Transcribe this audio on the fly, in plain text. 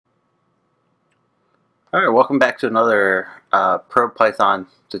Alright, welcome back to another Pro Python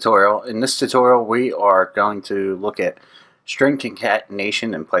tutorial. In this tutorial we are going to look at string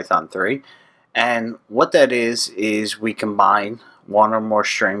concatenation in Python 3, and what that is we combine one or more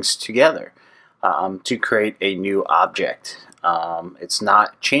strings together to create a new object. It's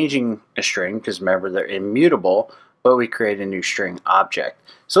not changing a string because remember they're immutable, but we create a new string object.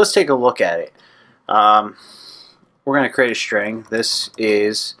 So let's take a look at it. We're going to create a string. This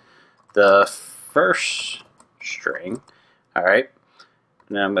is the first string, alright,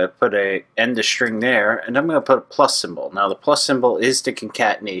 and then I'm going to put a end of string there, and I'm going to put a plus symbol. Now the plus symbol is the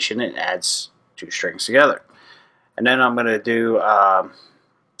concatenation, it adds two strings together. And then I'm going to do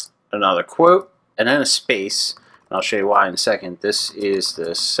another quote and then a space, and I'll show you why in a second. This is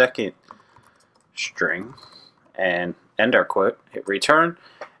the second string, and end our quote, hit return,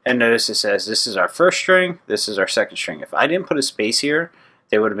 and notice it says this is our first string, this is our second string. If I didn't put a space here,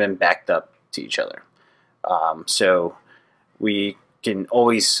 they would have been backed up to each other. So we can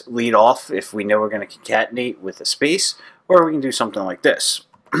always lead off if we know we're going to concatenate with a space, or we can do something like this.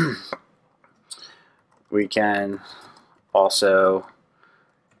 We can also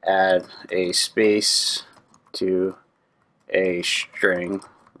add a space to a string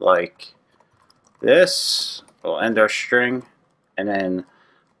like this. We'll end our string and then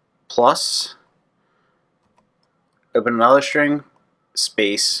plus, open another string,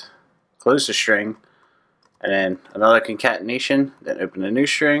 space, close the string, and then another concatenation, then open a new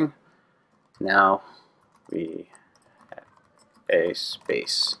string. Now we have a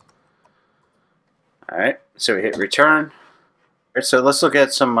space. Alright, so we hit return. Alright, so let's look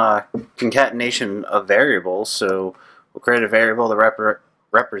at some concatenation of variables. So we'll create a variable to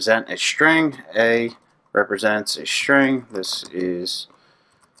represent a string. A represents a string. This is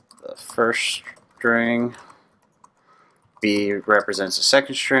the first string. B represents the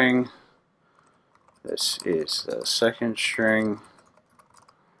second string. This is the second string.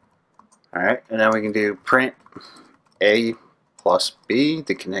 Alright, and then we can do print A plus B,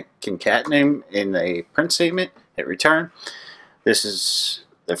 the concatenate in a print statement, hit return. This is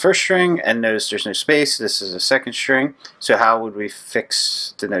the first string, and notice there's no space. This is the second string. So how would we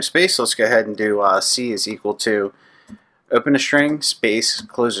fix the no space? Let's go ahead and do C is equal to open a string, space,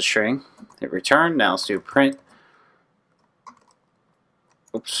 close a string, hit return. Now let's do print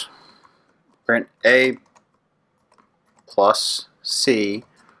A plus C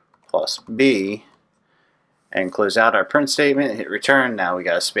plus B, and close out our print statement, hit return. Now we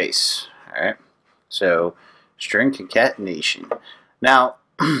got a space. Alright, so string concatenation. Now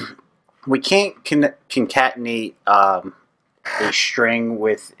we can't concatenate a string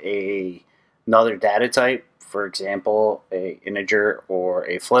with another data type, for example a integer or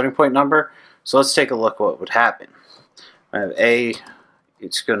a floating point number. So let's take a look what would happen. I have A,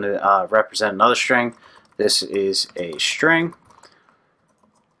 it's going to represent another string. This is a string.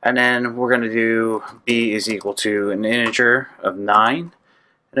 And then we're going to do B is equal to an integer of 9. And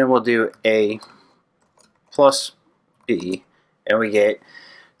then we'll do A plus B. And we get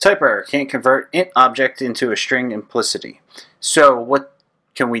type error, can't convert int object into a string implicitly. So what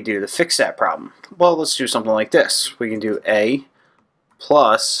can we do to fix that problem? Well, let's do something like this. We can do A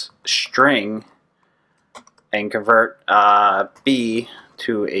plus string and convert B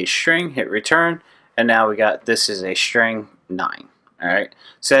to a string, hit return, and now we got this is a string 9. Alright,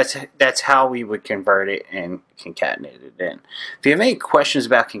 so that's how we would convert it and concatenate it in. If you have any questions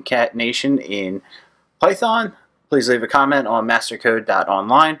about concatenation in Python, please leave a comment on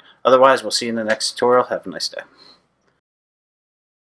mastercode.online. Otherwise, we'll see you in the next tutorial. Have a nice day.